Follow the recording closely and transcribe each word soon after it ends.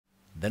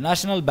The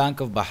National Bank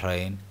of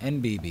Bahrain,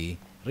 NBB,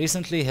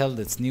 recently held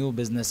its new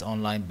business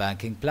online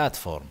banking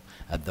platform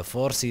at the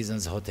Four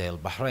Seasons Hotel,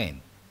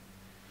 Bahrain.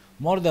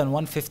 More than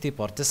 150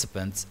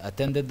 participants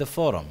attended the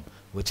forum,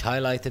 which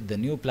highlighted the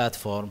new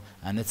platform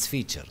and its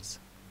features.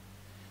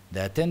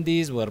 The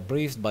attendees were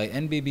briefed by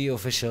NBB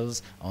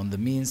officials on the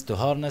means to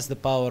harness the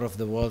power of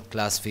the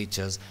world-class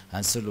features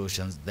and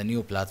solutions the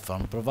new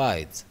platform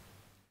provides.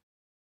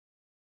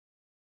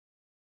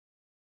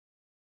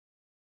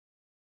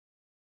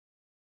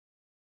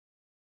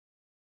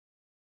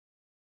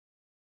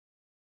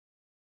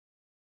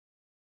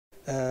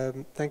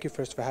 Thank you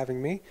first for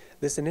having me.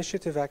 This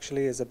initiative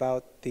actually is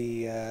about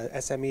the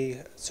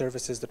SME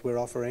services that we're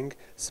offering,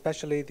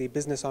 especially the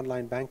business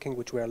online banking,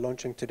 which we are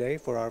launching today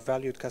for our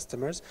valued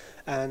customers.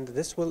 And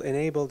this will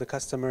enable the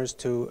customers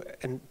to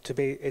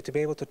be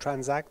able to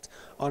transact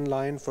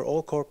online for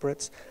all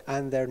corporates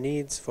and their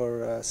needs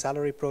for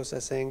salary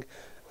processing,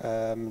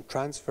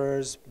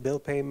 transfers, bill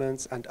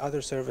payments, and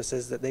other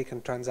services that they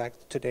can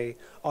transact today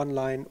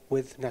online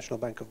with National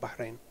Bank of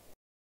Bahrain.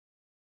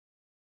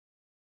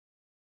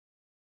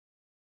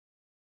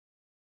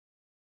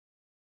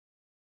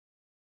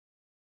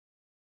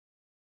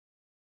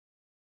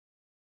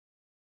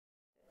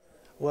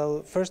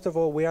 Well, first of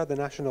all, we are the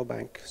national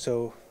bank,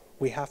 so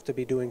we have to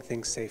be doing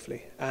things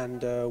safely.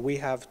 And we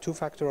have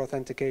two-factor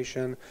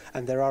authentication,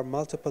 and there are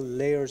multiple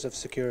layers of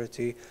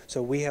security.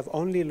 So we have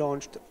only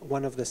launched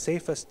one of the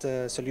safest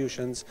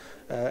solutions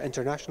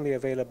internationally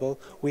available.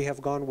 We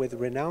have gone with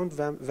renowned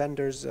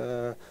vendors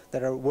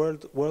that are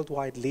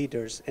worldwide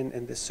leaders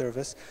in this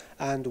service,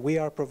 and we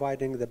are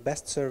providing the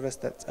best service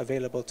that's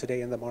available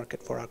today in the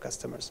market for our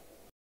customers.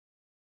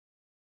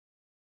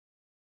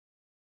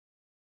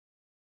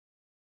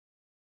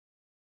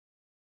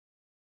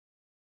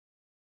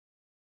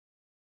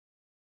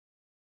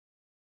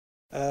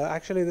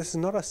 Actually, this is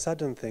not a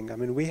sudden thing. I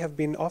mean, we have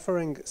been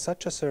offering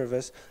such a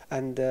service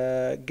and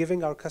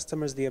giving our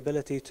customers the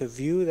ability to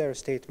view their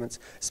statements,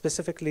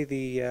 specifically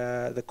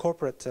the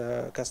corporate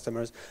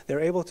customers.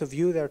 They're able to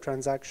view their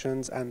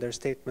transactions and their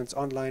statements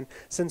online.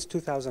 Since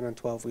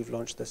 2012, we've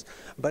launched this.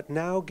 But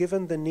now,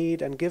 given the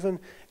need and given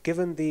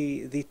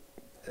the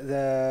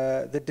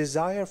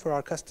desire for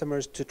our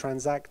customers to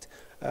transact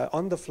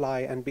on the fly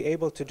and be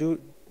able to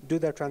do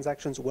their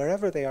transactions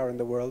wherever they are in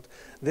the world,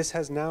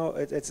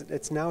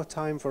 it's now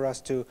time for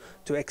us to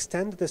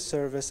extend this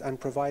service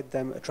and provide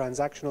them a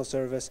transactional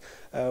service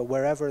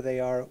wherever they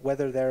are,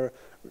 whether they're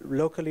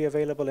locally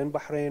available in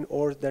Bahrain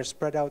or they're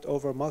spread out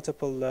over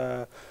multiple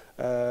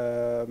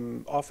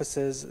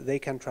offices. They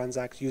can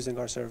transact using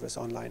our service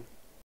online.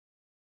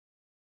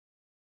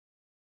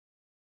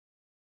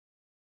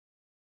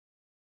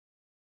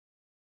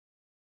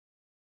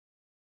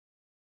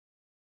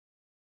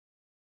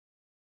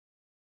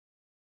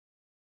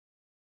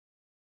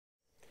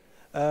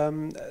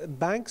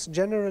 Banks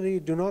generally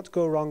do not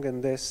go wrong in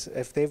this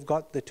if they've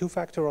got the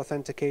two-factor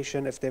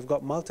authentication, if they've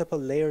got multiple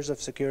layers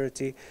of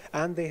security,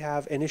 and they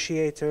have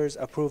initiators,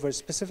 approvers,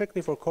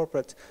 specifically for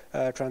corporate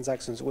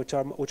transactions, which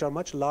are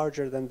much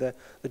larger than the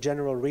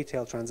general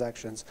retail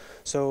transactions.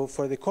 So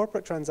for the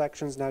corporate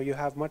transactions now, you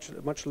have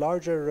much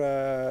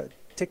larger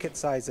ticket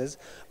sizes,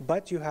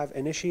 but you have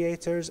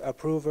initiators,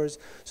 approvers.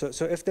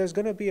 So if there's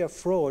going to be a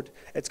fraud,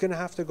 it's going to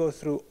have to go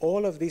through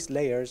all of these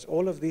layers,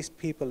 all of these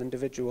people,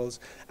 individuals,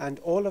 and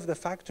all of the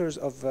factors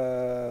of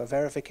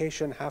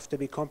verification have to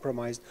be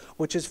compromised,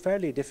 which is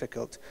fairly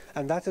difficult.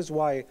 And that is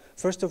why,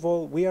 first of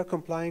all, we are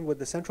complying with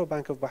the Central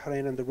Bank of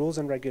Bahrain and the rules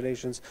and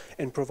regulations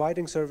in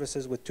providing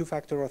services with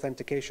two-factor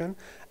authentication,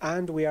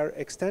 and we are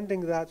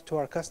extending that to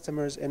our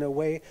customers in a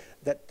way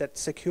that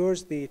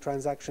secures the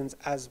transactions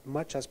as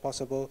much as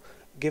possible,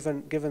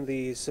 given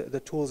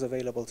the tools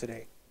available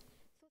today.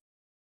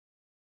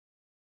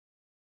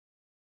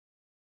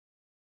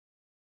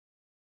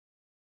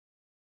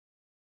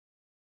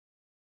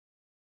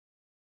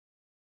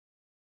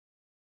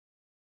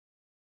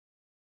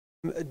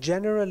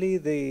 Generally,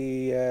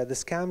 the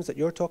scams that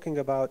you're talking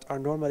about are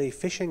normally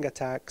phishing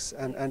attacks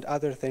and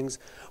other things,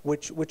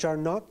 which are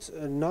not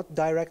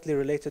directly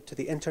related to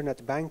the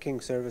internet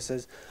banking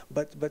services,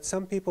 but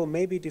some people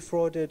may be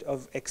defrauded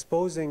of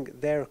exposing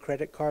their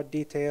credit card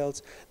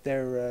details,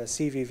 their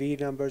CVV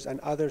numbers,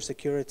 and other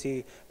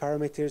security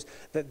parameters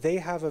that they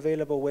have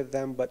available with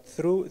them, but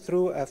through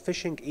a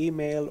phishing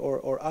email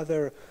or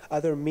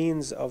other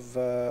means of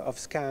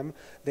scam,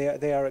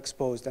 they are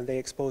exposed and they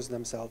expose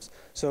themselves.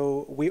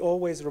 So we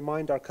always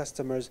remind our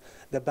customers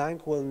the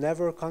bank will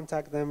never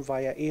contact them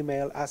via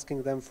email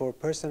asking them for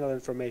personal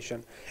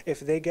information.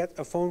 If they get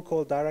a phone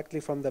call directly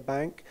from the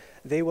bank,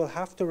 they will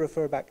have to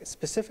refer back,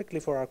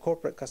 specifically for our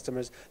corporate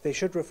customers, they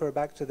should refer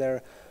back to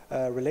their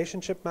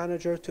relationship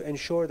manager to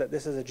ensure that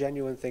this is a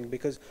genuine thing,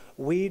 because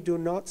we do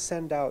not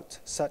send out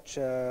such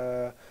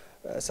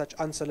such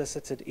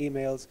unsolicited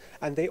emails,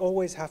 and they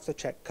always have to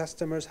check.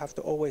 Customers have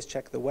to always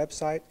check the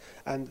website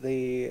and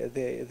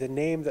the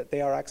name that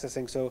they are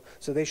accessing. So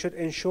they should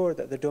ensure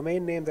that the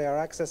domain name they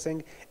are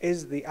accessing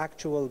is the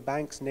actual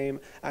bank's name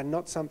and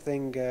not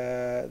something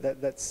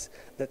that's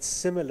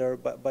similar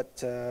but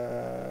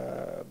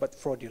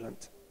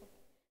fraudulent.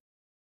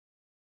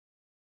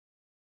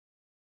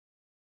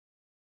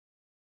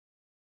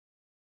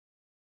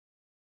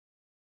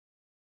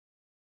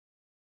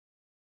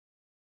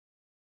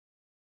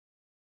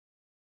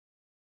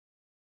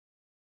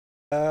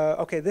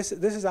 Okay, this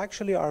is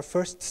actually our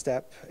first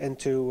step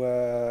into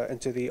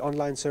the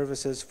online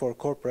services for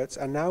corporates,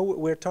 and now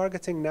we're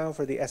targeting now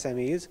for the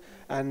SMEs,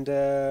 and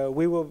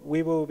we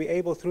will be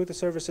able, through the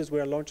services we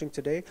are launching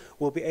today,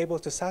 we'll be able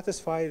to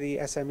satisfy the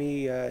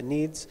SME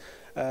needs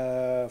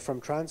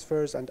from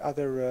transfers and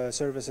other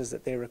services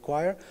that they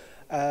require.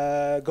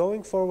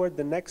 Going forward,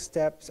 the next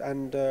steps,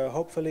 and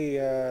hopefully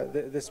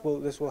this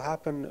will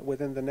happen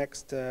within the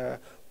next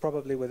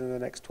probably within the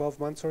next 12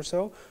 months or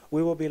so,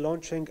 we will be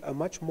launching a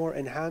much more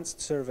enhanced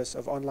service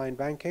of online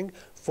banking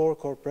for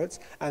corporates,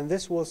 and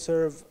this will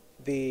serve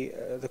the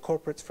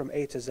corporates from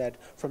A to Z,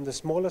 from the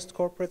smallest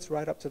corporates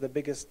right up to the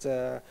biggest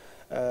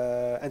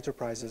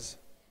enterprises.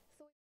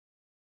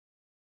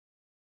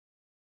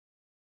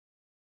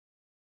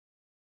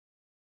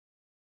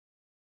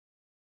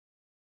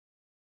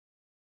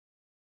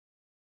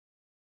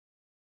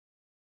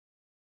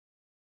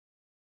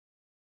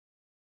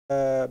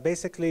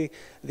 Basically,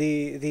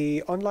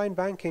 the online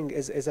banking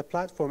is a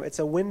platform. It's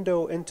a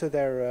window into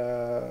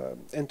their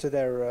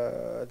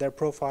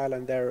profile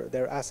and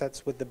their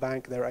assets with the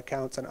bank, their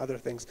accounts and other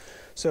things.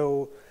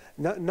 So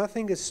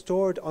nothing is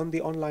stored on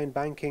the online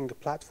banking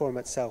platform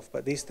itself,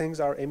 but these things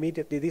are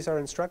these are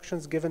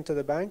instructions given to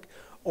the bank,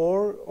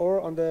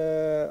 or on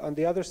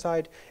the other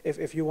side,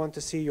 if you want to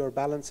see your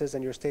balances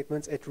and your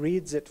statements, it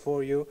reads it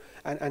for you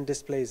and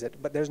displays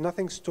it. But there's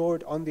nothing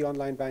stored on the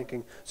online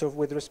banking. So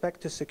with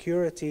respect to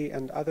security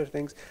and other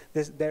things,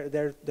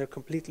 they're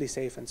completely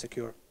safe and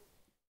secure.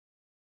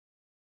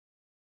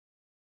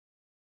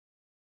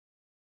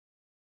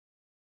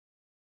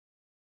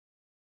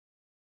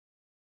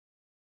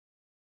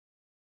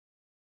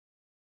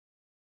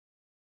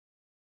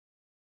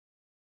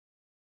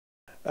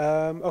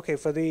 Okay,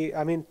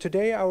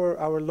 today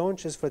our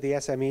launch is for the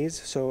SMEs,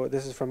 so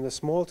this is from the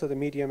small to the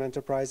medium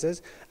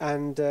enterprises,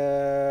 and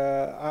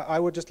I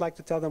would just like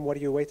to tell them, what are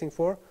you waiting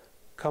for?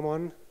 Come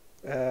on,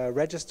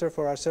 register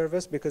for our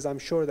service, because I'm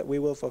sure that we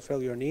will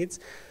fulfill your needs.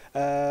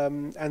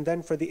 And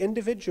then for the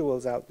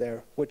individuals out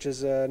there, which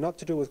is not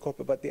to do with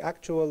corporate, but the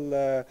actual,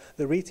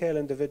 the retail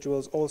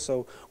individuals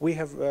also, we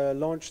have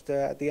launched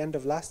at the end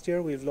of last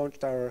year, we've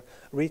launched our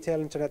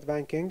retail internet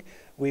banking.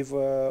 We've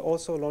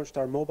also launched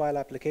our mobile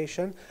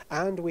application,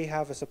 and we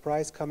have a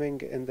surprise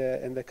coming in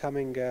the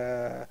coming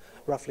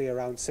roughly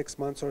around 6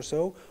 months or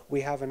so.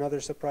 We have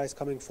another surprise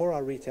coming for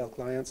our retail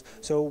clients.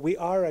 So we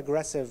are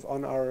aggressive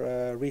on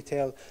our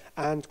retail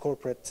and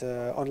corporate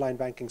online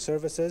banking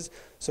services.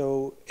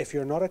 So if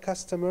you're not a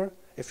customer,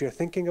 if you're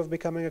thinking of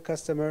becoming a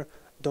customer,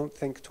 don't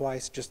think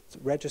twice. Just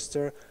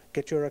register,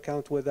 get your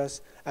account with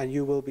us, and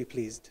you will be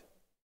pleased.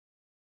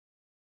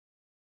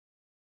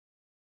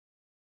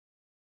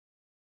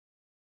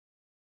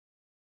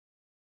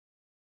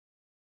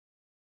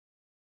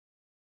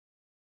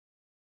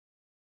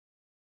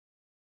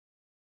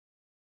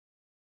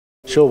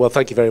 Sure. Well,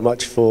 thank you very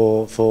much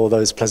for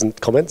those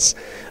pleasant comments.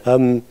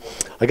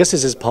 I guess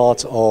this is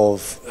part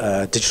of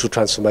digital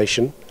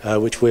transformation,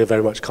 which we're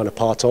very much kind of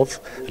part of.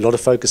 A lot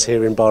of focus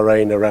here in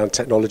Bahrain around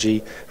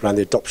technology, around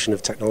the adoption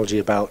of technology,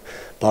 about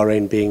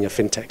Bahrain being a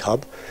fintech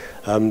hub.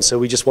 So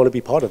we just want to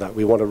be part of that.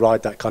 We want to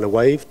ride that kind of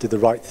wave, do the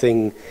right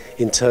thing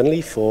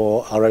internally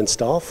for our own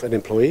staff and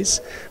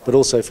employees, but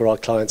also for our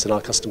clients and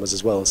our customers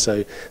as well.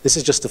 So this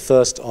is just the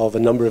first of a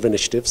number of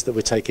initiatives that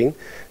we're taking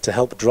to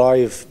help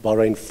drive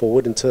Bahrain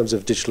forward in terms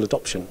of digital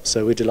adoption.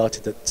 So we're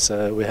delighted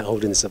that we're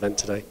holding this event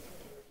today.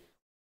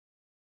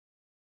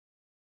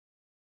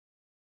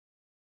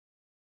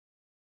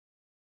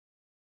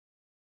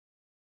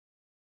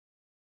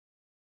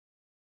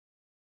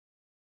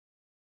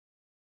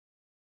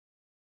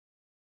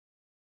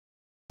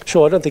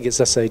 Sure, I don't think it's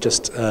necessarily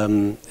just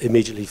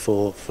immediately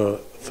for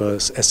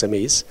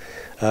SMEs.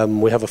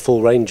 We have a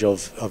full range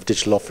of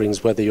digital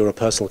offerings, whether you're a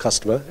personal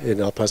customer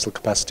in our personal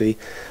capacity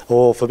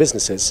or for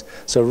businesses.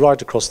 So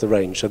right across the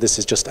range. So this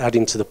is just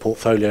adding to the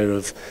portfolio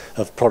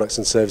of products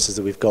and services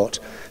that we've got,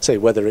 say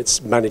whether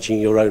it's managing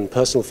your own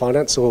personal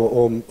finance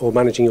or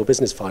managing your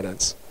business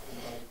finance.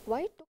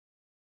 Why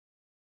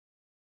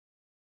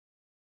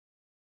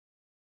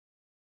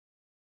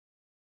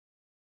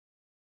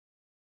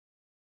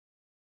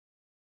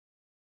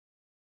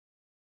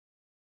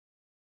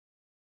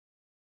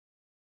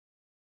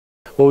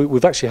Well,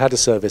 we've actually had a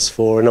service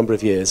for a number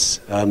of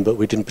years, but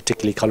we didn't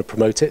particularly kind of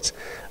promote it.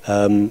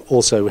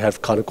 Also, we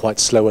have kind of quite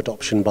slow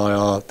adoption by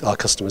our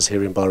customers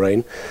here in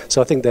Bahrain. So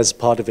I think there's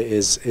part of it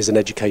is an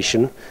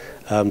education.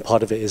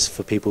 Part of it is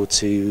for people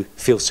to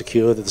feel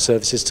secure that the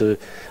services, to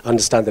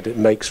understand that it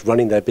makes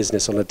running their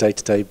business on a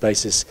day-to-day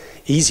basis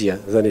easier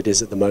than it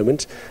is at the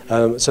moment.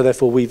 So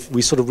therefore, we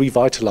sort of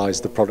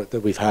revitalised the product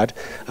that we've had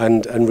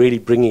and really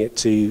bringing it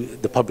to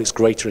the public's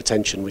greater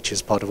attention, which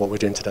is part of what we're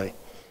doing today.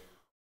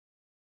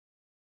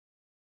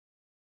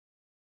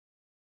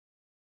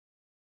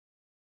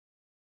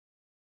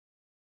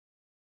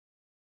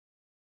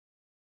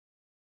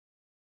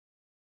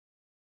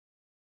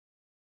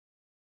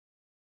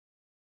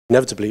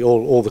 Inevitably,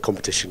 all the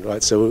competition,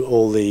 right? So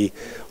all the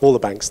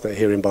banks that are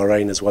here in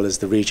Bahrain, as well as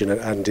the region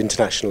and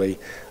internationally,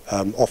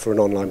 offer an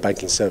online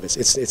banking service.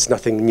 It's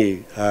nothing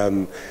new.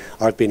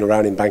 I've been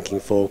around in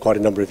banking for quite a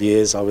number of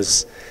years. I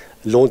was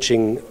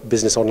launching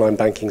business online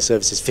banking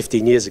services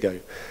 15 years ago.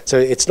 So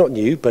it's not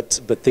new,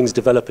 but things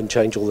develop and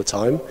change all the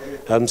time.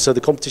 So the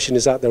competition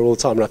is out there all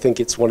the time, and I think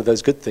it's one of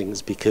those good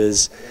things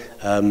because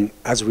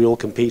as we all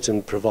compete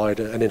and provide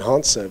an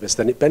enhanced service,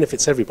 then it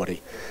benefits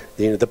everybody.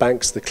 The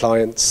banks, the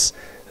clients,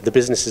 the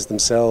businesses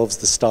themselves,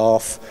 the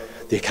staff,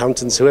 the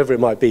accountants, whoever it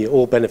might be,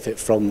 all benefit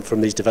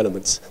from these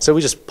developments. So we're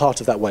just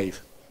part of that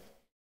wave.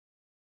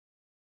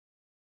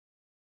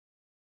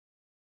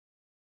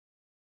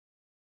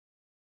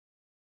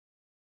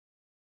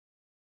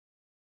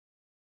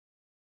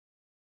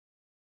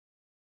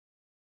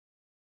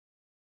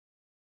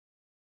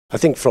 I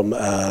think from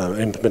an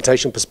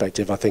implementation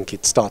perspective, I think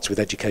it starts with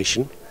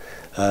education.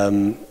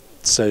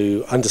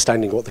 So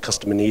understanding what the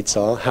customer needs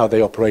are, how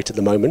they operate at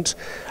the moment,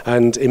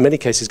 and in many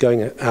cases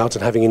going out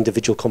and having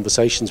individual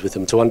conversations with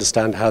them to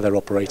understand how they're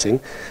operating,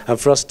 and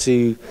for us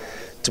to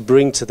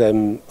bring to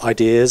them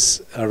ideas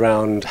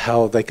around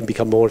how they can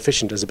become more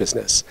efficient as a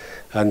business.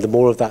 And the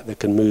more of that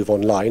can move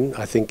online,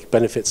 I think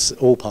benefits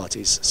all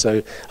parties.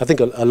 So I think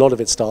a lot of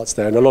it starts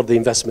there, and a lot of the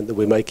investment that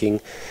we're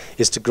making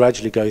is to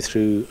gradually go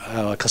through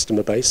our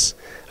customer base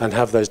and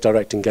have those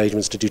direct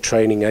engagements to do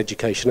training,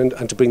 education,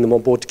 and to bring them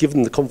on board, to give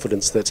them the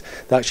confidence that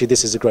actually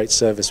this is a great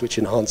service which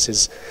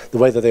enhances the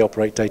way that they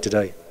operate day to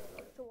day.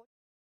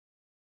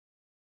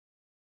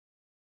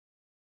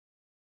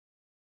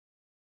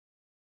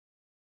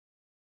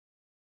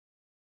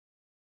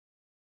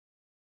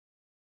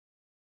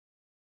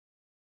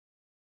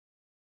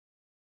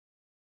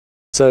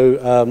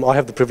 So I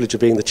have the privilege of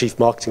being the Chief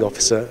Marketing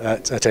Officer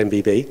at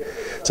NBB.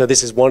 So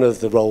this is one of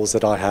the roles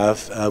that I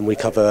have. We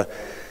cover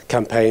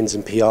campaigns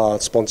and PR,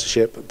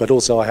 sponsorship, but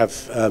also I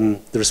have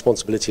the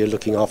responsibility of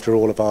looking after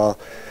all of our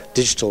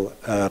digital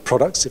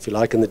products, if you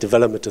like, and the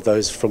development of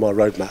those from our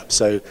roadmap.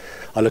 So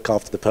I look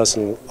after the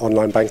personal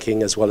online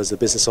banking as well as the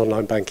business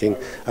online banking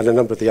and a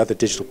number of the other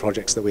digital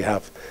projects that we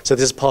have. So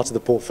this is part of the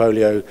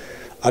portfolio,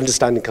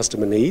 understanding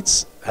customer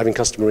needs, having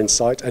customer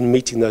insight, and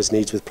meeting those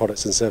needs with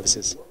products and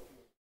services.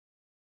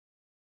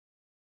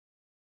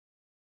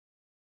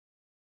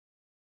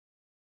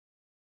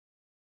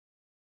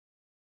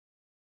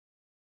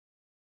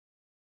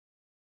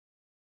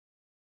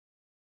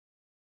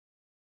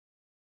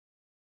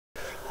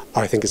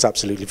 I think it's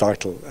absolutely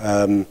vital.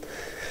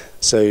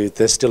 So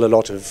there's still a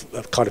lot of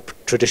kind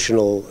of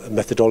traditional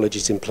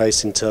methodologies in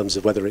place in terms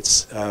of whether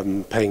it's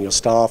paying your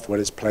staff,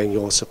 whether it's paying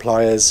your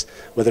suppliers,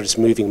 whether it's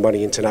moving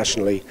money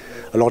internationally.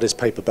 A lot is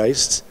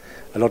paper-based.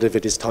 A lot of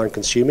it is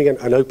time-consuming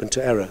and open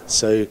to error.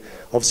 So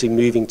obviously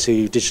moving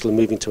to digital and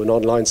moving to an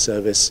online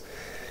service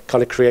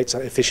kind of creates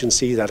that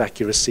efficiency, that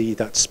accuracy,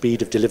 that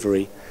speed of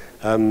delivery.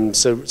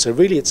 So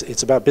really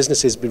it's about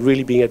businesses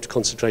really being able to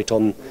concentrate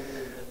on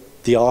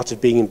the art of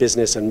being in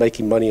business and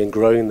making money and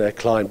growing their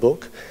client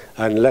book,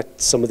 and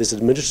let some of these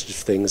administrative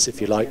things,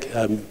 if you like,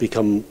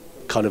 become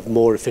kind of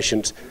more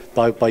efficient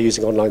by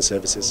using online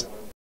services.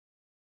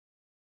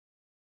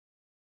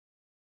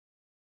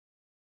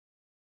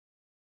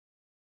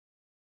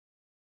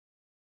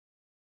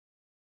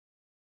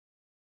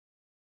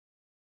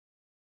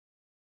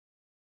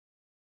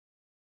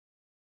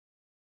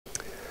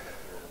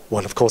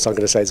 Well, of course, I'm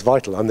going to say it's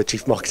vital. I'm the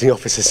Chief Marketing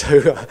Officer,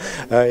 so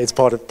it's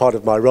part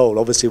of my role.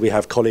 Obviously, we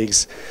have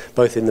colleagues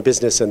both in the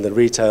business and the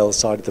retail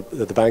side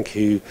of the bank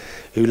who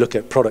look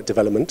at product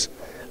development.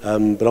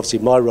 But obviously,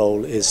 my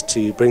role is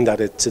to bring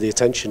that to the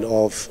attention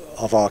of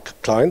our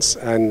clients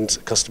and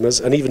customers,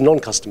 and even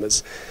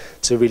non-customers,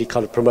 to really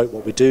kind of promote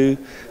what we do,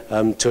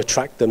 to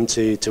attract them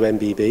to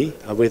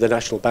NBB. We're the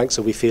National Bank,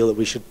 so we feel that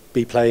we should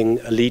be playing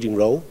a leading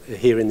role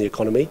here in the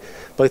economy,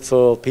 both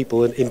for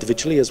people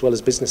individually as well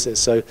as businesses.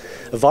 So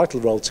a vital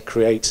role to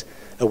create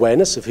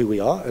awareness of who we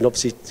are, and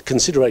obviously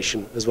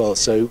consideration as well.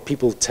 So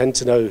people tend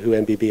to know who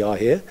NBB are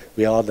here.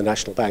 We are the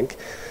National Bank.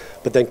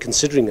 But then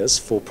considering us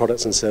for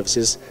products and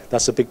services,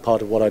 that's a big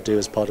part of what I do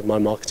as part of my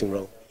marketing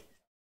role.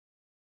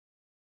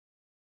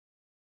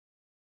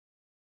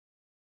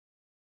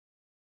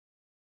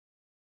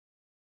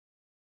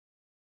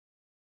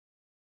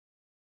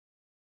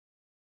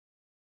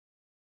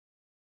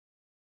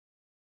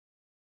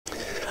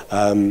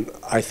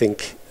 I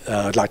think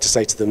I'd like to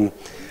say to them,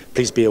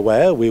 please be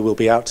aware, we will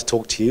be out to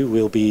talk to you.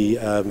 We'll be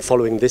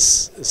following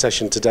this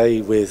session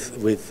today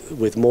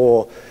with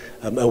more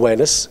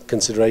awareness,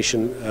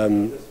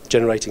 consideration,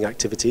 generating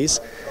activities,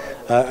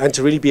 and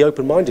to really be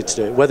open-minded to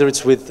do it, whether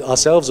it's with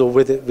ourselves or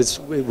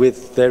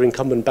with their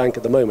incumbent bank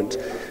at the moment.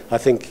 I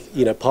think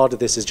part of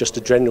this is just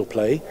a general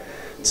play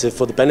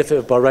for the benefit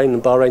of Bahrain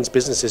and Bahrain's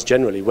businesses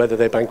generally, whether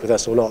they bank with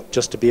us or not,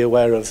 just to be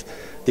aware of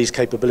these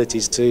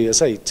capabilities to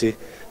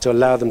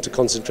allow them to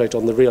concentrate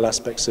on the real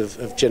aspects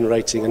of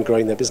generating and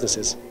growing their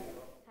businesses.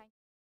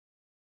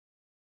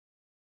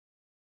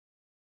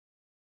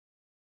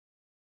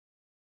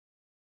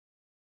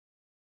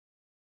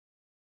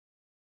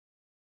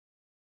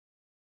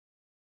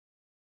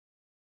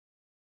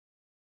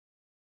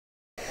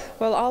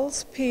 Well, I'll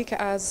speak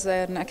as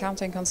an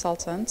accounting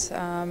consultant.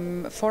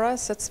 For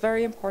us, it's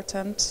very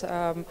important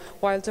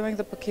while doing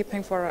the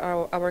bookkeeping for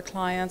our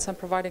clients and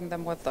providing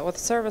them with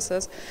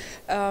services.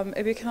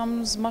 It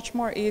becomes much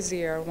more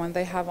easier when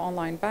they have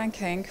online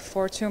banking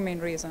for two main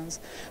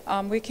reasons.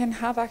 We can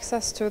have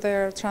access to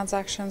their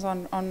transactions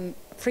on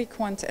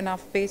frequent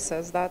enough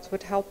basis that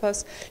would help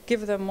us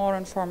give them more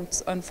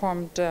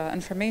informed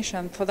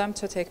information for them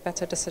to take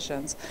better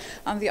decisions.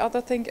 And the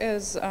other thing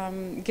is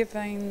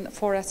given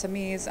for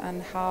SMEs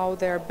and how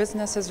their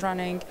business is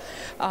running,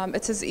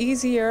 it is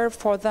easier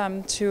for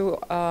them to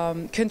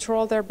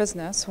control their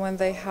business when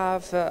they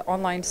have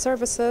online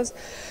services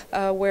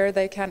where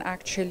they can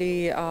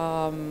actually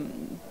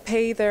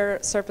pay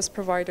their service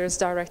providers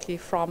directly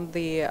from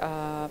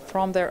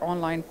their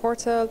online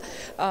portal.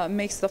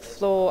 Makes the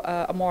flow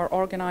a more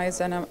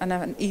organized and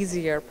an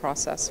easier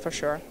process for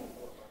sure.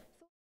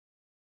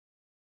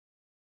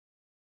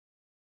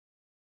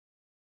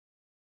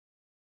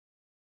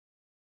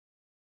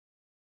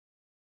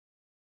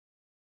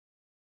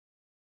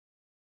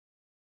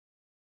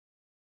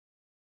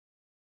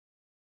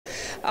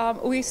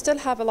 We still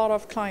have a lot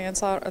of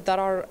clients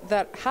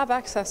that have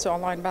access to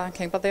online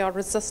banking, but they are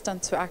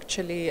resistant to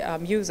actually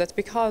use it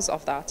because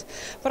of that.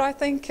 But I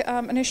think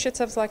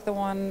initiatives like the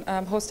one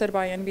hosted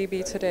by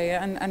NBB today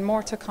and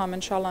more to come,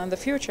 inshallah, in the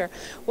future,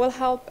 will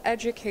help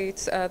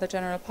educate the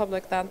general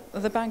public that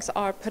the banks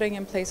are putting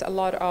in place a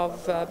lot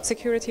of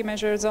security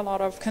measures, a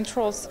lot of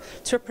controls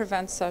to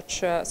prevent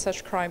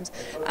such crimes,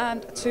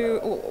 and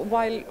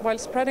while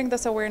spreading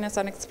this awareness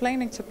and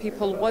explaining to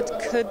people what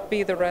could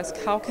be the risk,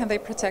 how can they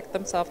protect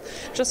themselves.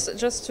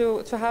 Just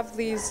to have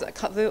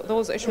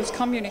those issues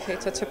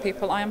communicated to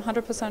people, I am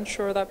 100%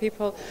 sure that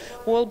people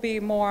will be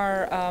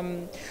more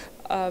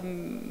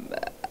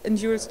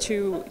endured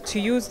to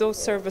use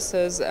those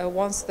services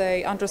once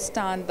they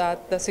understand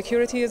that the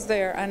security is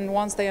there and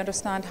once they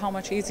understand how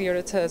much easier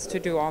it is to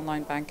do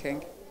online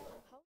banking.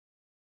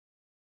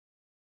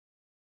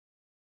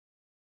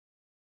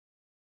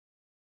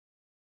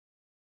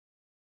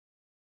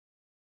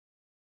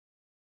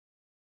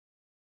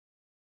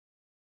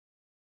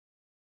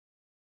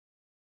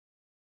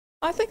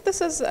 I think this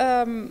is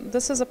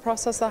a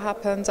process that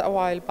happened a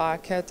while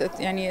back.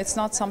 It's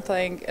not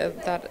something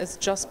that has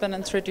just been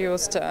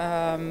introduced to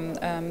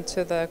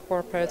the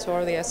corporate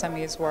or the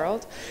SMEs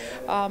world.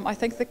 I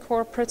think the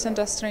corporate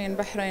industry in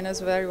Bahrain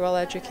is very well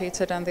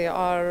educated and they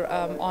are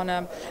on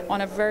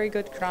a very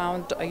good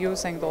ground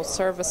using those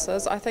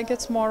services. I think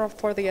it's more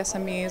for the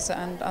SMEs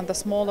and the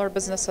smaller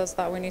businesses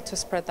that we need to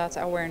spread that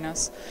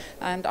awareness.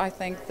 And I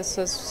think this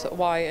is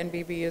why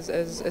NBB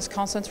is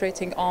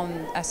concentrating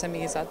on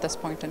SMEs at this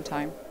point in time.